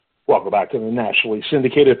Welcome back to the nationally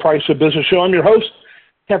syndicated Price of Business Show. I'm your host,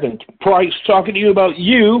 Kevin Price, talking to you about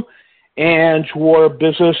you and your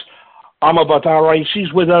business. Amma Batari,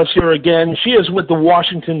 she's with us here again. She is with the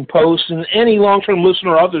Washington Post, and any long-term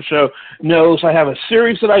listener of the show knows I have a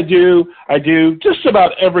series that I do just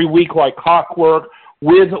about every week like clockwork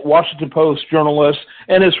with Washington Post journalists,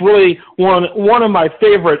 and it's really one of my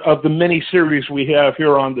favorite of the many series we have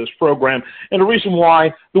here on this program. And the reason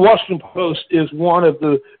why the Washington Post is one of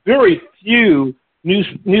the very few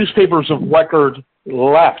newspapers of record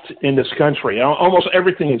left in this country. Almost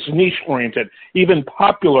everything is niche-oriented. Even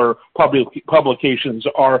popular publications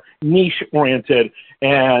are niche-oriented,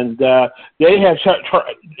 and they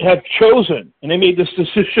have chosen, and they made this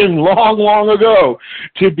decision long ago,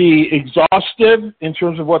 to be exhaustive in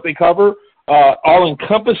terms of what they cover,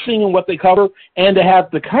 all-encompassing in what they cover, and to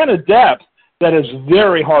have the kind of depth that is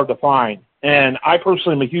very hard to find. And I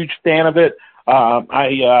personally am a huge fan of it.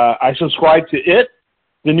 I subscribe to it,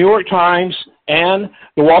 the New York Times, and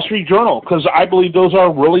the Wall Street Journal, because I believe those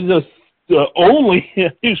are really the only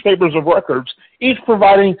newspapers of records, each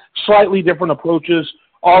providing slightly different approaches,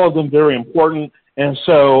 all of them very important. And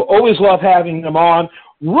so always love having them on.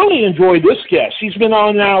 Really enjoyed this guest. She's been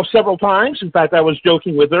on now several times. In fact, I was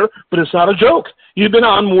joking with her, but it's not a joke. You've been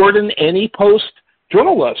on more than any Post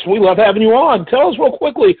journalist. We love having you on. Tell us real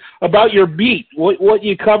quickly about your beat, what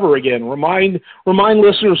you cover again. Remind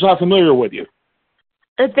listeners not familiar with you.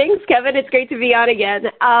 Thanks, Kevin. It's great to be on again.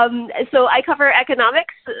 So I cover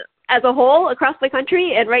economics as a whole across the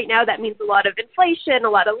country, and right now that means a lot of inflation, a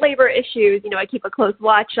lot of labor issues. I keep a close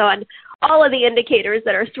watch on all of the indicators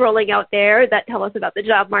that are swirling out there that tell us about the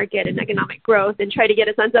job market and economic growth, and try to get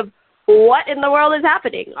a sense of what in the world is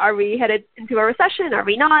happening. Are we headed into a recession? Are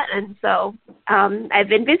we not? And so I've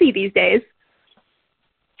been busy these days.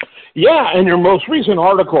 Yeah, and your most recent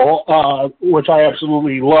article, which I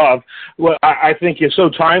absolutely love, what I think is so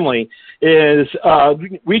timely, is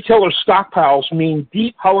retailer stockpiles mean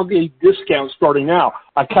deep holiday discounts starting now.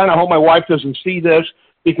 I kind of hope my wife doesn't see this,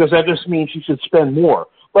 because that just means she should spend more.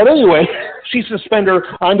 But anyway, she should spend her.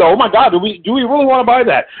 I go, oh my God, do we really want to buy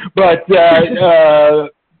that? But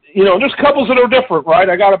there's couples that are different, right?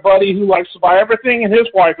 I got a buddy who likes to buy everything, and his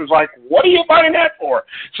wife is like, what are you buying that for?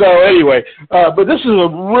 So anyway, but this is a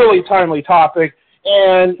really timely topic,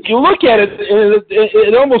 and you look at it, and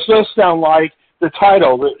it almost does sound like the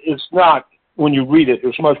title. It's not, when you read it,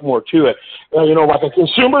 there's much more to it. Like a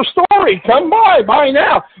consumer story, come buy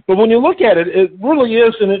now. But when you look at it, it really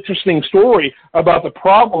is an interesting story about the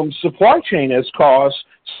problems supply chain has caused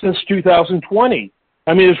since 2020.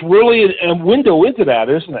 I mean, it's really a window into that,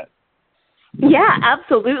 isn't it? Yeah,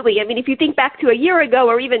 absolutely. I mean, if you think back to a year ago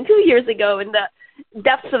or even 2 years ago in the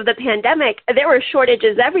depths of the pandemic, there were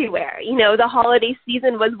shortages everywhere. The holiday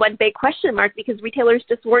season was one big question mark because retailers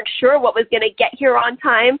just weren't sure what was going to get here on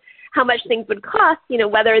time, how much things would cost,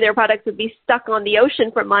 whether their products would be stuck on the ocean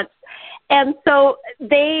for months. And so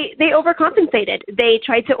they overcompensated. They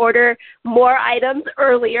tried to order more items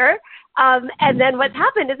earlier. And then what's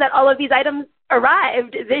happened is that all of these items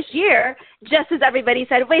arrived this year just as everybody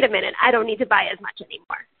said, wait a minute, I don't need to buy as much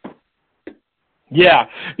anymore. Yeah,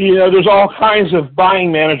 there's all kinds of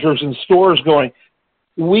buying managers in stores going,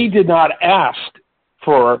 we did not ask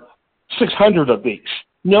for 600 of these.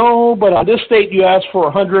 No, but on this date you asked for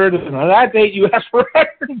 100, and on that date you asked for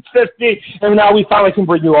 150, and now we finally can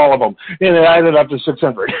bring you all of them. And it added up to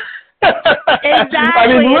 600. Exactly. I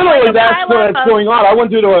mean, literally, that's what's going on. I went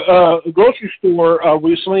to a grocery store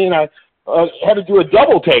recently, and I had to do a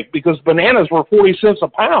double take because bananas were 40 cents a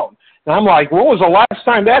pound. And I'm like, when was the last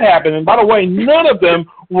time that happened? And by the way, none of them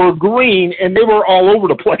were green, and they were all over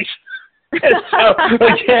the place. So,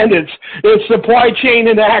 again, it's supply chain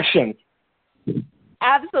in action.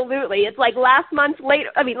 Absolutely. It's like last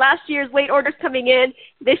year's late orders coming in,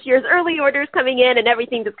 this year's early orders coming in, and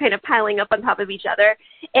everything just kind of piling up on top of each other.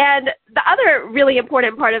 And the other really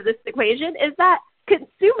important part of this equation is that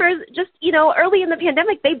consumers just, early in the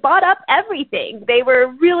pandemic, they bought up everything. They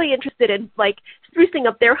were really interested in sprucing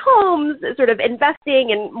up their homes, sort of investing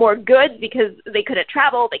in more goods because they couldn't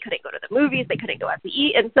travel, they couldn't go to the movies, they couldn't go out to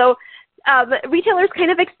eat. And so retailers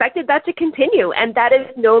kind of expected that to continue, and that is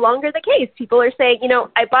no longer the case. People are saying,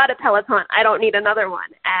 I bought a Peloton, I don't need another one,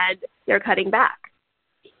 and they're cutting back.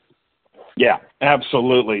 Yeah,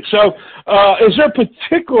 absolutely. So is there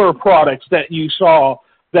particular products that you saw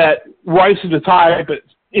that rise to the top,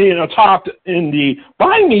 topped in the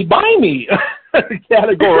buy me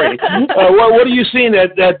category? What are you seeing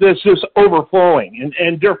that this is overflowing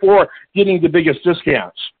and therefore getting the biggest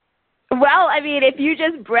discounts? Well, I mean, if you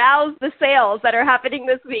just browse the sales that are happening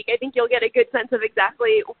this week, I think you'll get a good sense of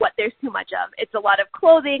exactly what there's too much of. It's a lot of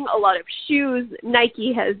clothing, a lot of shoes.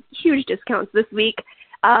 Nike has huge discounts this week.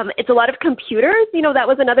 It's a lot of computers. You know, that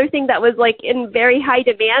was another thing that was like in very high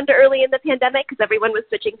demand early in the pandemic because everyone was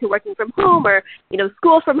switching to working from home or, you know,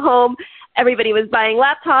 school from home. Everybody was buying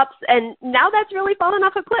laptops, and now that's really fallen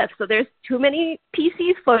off a cliff. So there's too many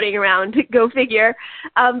PCs floating around, go figure.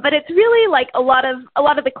 But it's really like a lot of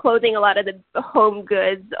the clothing, a lot of the home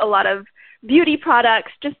goods, a lot of beauty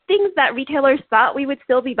products, just things that retailers thought we would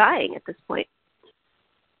still be buying at this point.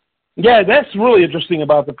 Yeah, that's really interesting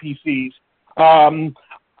about the PCs.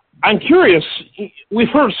 I'm curious,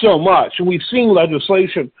 we've heard so much, and we've seen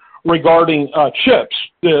legislation regarding chips,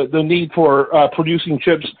 the need for producing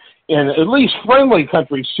chips in at least friendly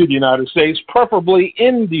countries to the United States, preferably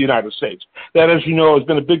in the United States. That, as you know, has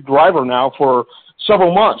been a big driver now for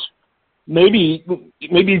several months, maybe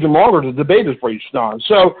even longer. The debate has raged on.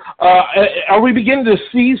 So are we beginning to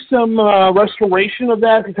see some restoration of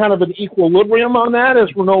that, kind of an equilibrium on that, as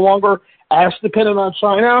we're no longer as dependent on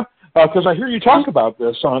China? Because I hear you talk about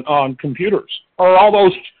this on computers. Are all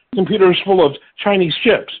those computers full of Chinese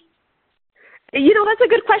chips? You know, that's a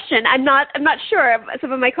good question. I'm not sure.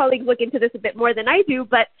 Some of my colleagues look into this a bit more than I do,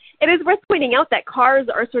 but it is worth pointing out that cars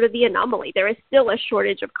are sort of the anomaly. There is still a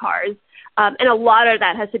shortage of cars, and a lot of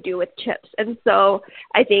that has to do with chips. And so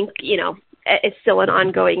I think, you know, it's still an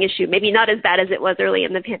ongoing issue. Maybe not as bad as it was early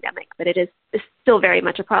in the pandemic, but it's still very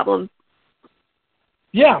much a problem.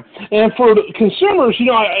 Yeah, and for the consumers, you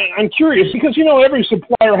know, I'm curious because, you know, every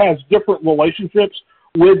supplier has different relationships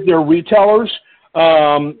with their retailers,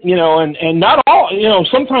 you know, and not all, you know,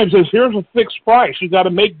 sometimes here's a fixed price. You got to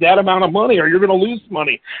make that amount of money or you're going to lose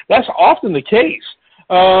money. That's often the case.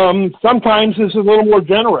 Sometimes it's a little more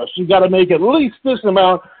generous. You got to make at least this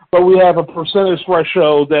amount, but we have a percentage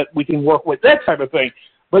threshold that we can work with, that type of thing.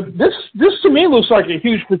 But this to me looks like a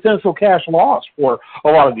huge potential cash loss for a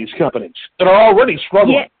lot of these companies that are already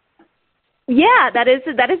struggling. Yeah, that is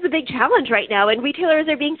the big challenge right now, and retailers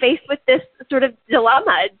are being faced with this sort of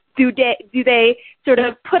dilemma. Do they sort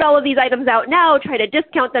of put all of these items out now, try to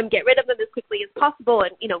discount them, get rid of them as quickly as possible,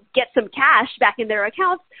 and, you know, get some cash back in their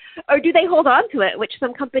accounts, or do they hold on to it, which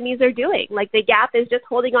some companies are doing? Like the Gap is just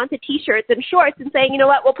holding on to T-shirts and shorts and saying, you know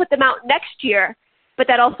what, we'll put them out next year. But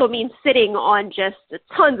that also means sitting on just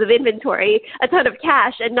tons of inventory, a ton of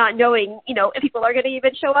cash, and not knowing, you know, if people are going to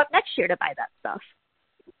even show up next year to buy that stuff.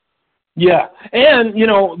 Yeah, and you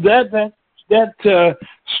know that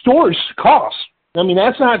storage costs. I mean,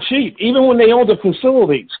 that's not cheap. Even when they own the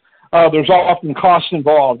facilities, there's often costs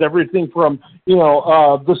involved. Everything from, you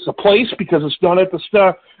know, this the place because it's done at the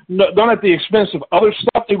expense of other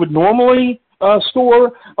stuff they would normally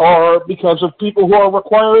store, or because of people who are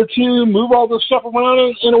required to move all this stuff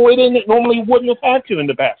around in a way they normally wouldn't have had to in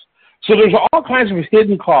the past. So there's all kinds of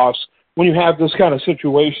hidden costs when you have this kind of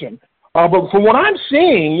situation. But from what I'm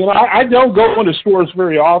seeing, you know, I don't go into stores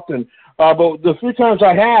very often, but the few times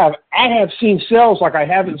I have seen sales like I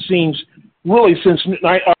haven't seen really since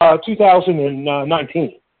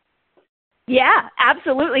 2019. Yeah,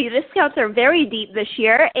 absolutely. The discounts are very deep this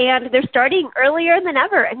year, and they're starting earlier than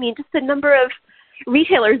ever. I mean, just the number of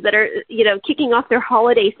retailers that are, you know, kicking off their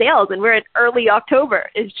holiday sales, and we're in early October,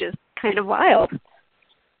 is just kind of wild.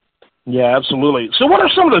 Yeah, absolutely. So what are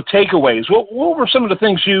some of the takeaways? What were some of the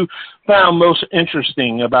things you found most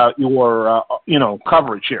interesting about your, you know,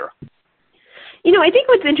 coverage here? You know, I think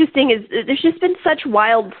what's interesting is there's just been such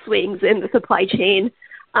wild swings in the supply chain.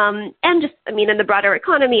 And just, I mean, in the broader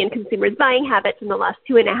economy and consumers' buying habits in the last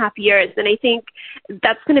 2.5 years. And I think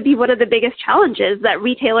that's going to be one of the biggest challenges that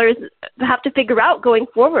retailers have to figure out going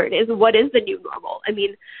forward is what is the new normal? I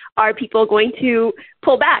mean, are people going to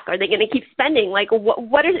pull back? Are they going to keep spending? Like,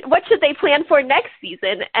 what should they plan for next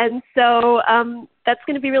season? And so that's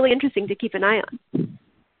going to be really interesting to keep an eye on.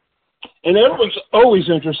 And everyone's always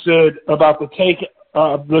interested about the take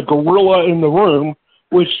the gorilla in the room,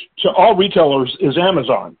 which to all retailers is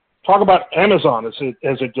Amazon. Talk about Amazon as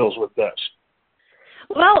it deals with this.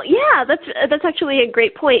 Well, yeah, that's actually a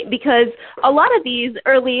great point because a lot of these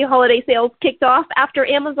early holiday sales kicked off after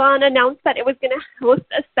Amazon announced that it was going to host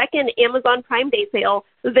a second Amazon Prime Day sale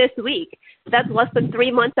this week. That's less than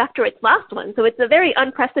 3 months after its last one, so it's a very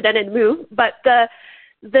unprecedented move, but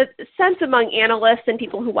the sense among analysts and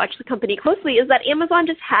people who watch the company closely is that Amazon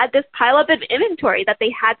just had this pileup of inventory that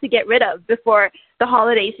they had to get rid of before the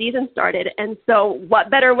holiday season started. And so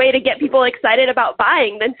what better way to get people excited about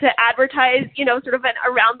buying than to advertise, you know, sort of an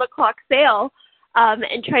around-the-clock sale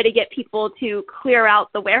and try to get people to clear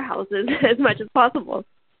out the warehouses as much as possible.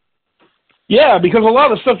 Yeah, because a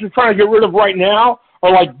lot of the stuff you're trying to get rid of right now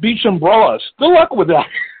are like beach umbrellas. Good luck with that.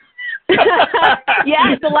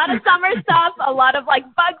 Yeah, it's a lot of summer stuff, a lot of like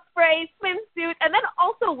bug spray, swimsuit, and then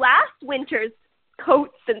also last winter's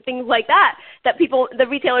coats and things like that the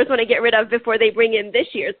retailers want to get rid of before they bring in this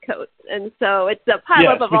year's coats. And so it's a pile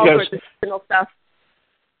up of all sorts of seasonal stuff.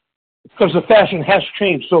 Because the fashion has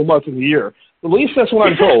changed so much in the year. At least that's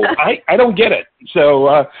what I'm told. I don't get it. So,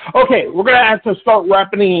 okay, we're going to have to start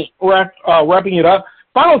wrapping it up.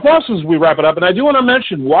 Final thoughts as we wrap it up. And I do want to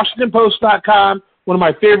mention WashingtonPost.com, one of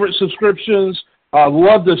my favorite subscriptions. I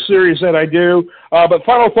love the series that I do. But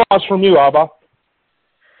final thoughts from you, Abba.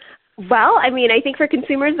 Well, I mean, I think for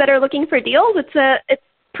consumers that are looking for deals, it's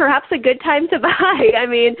perhaps a good time to buy. I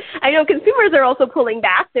mean, I know consumers are also pulling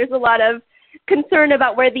back. There's a lot of concern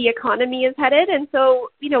about where the economy is headed. And so,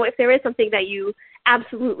 if there is something that you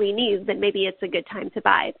absolutely need, then maybe it's a good time to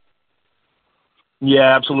buy.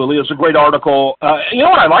 Yeah, absolutely. It's a great article. You know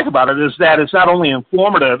what I like about it is that it's not only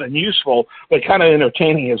informative and useful, but kind of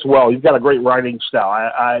entertaining as well. You've got a great writing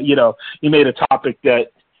style. You made a topic that,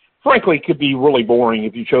 frankly, could be really boring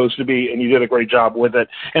if you chose to be, and you did a great job with it.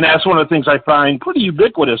 And that's one of the things I find pretty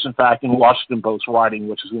ubiquitous, in fact, in Washington Post writing,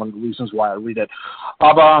 which is one of the reasons why I read it.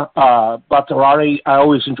 Abba Bhattarari, I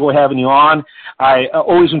always enjoy having you on. I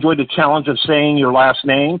always enjoy the challenge of saying your last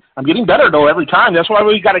name. I'm getting better, though, every time. That's why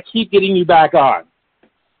we got to keep getting you back on.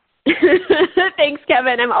 Thanks,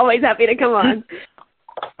 Kevin. I'm always happy to come on.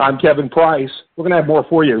 I'm Kevin Price. We're going to have more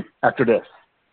for you after this.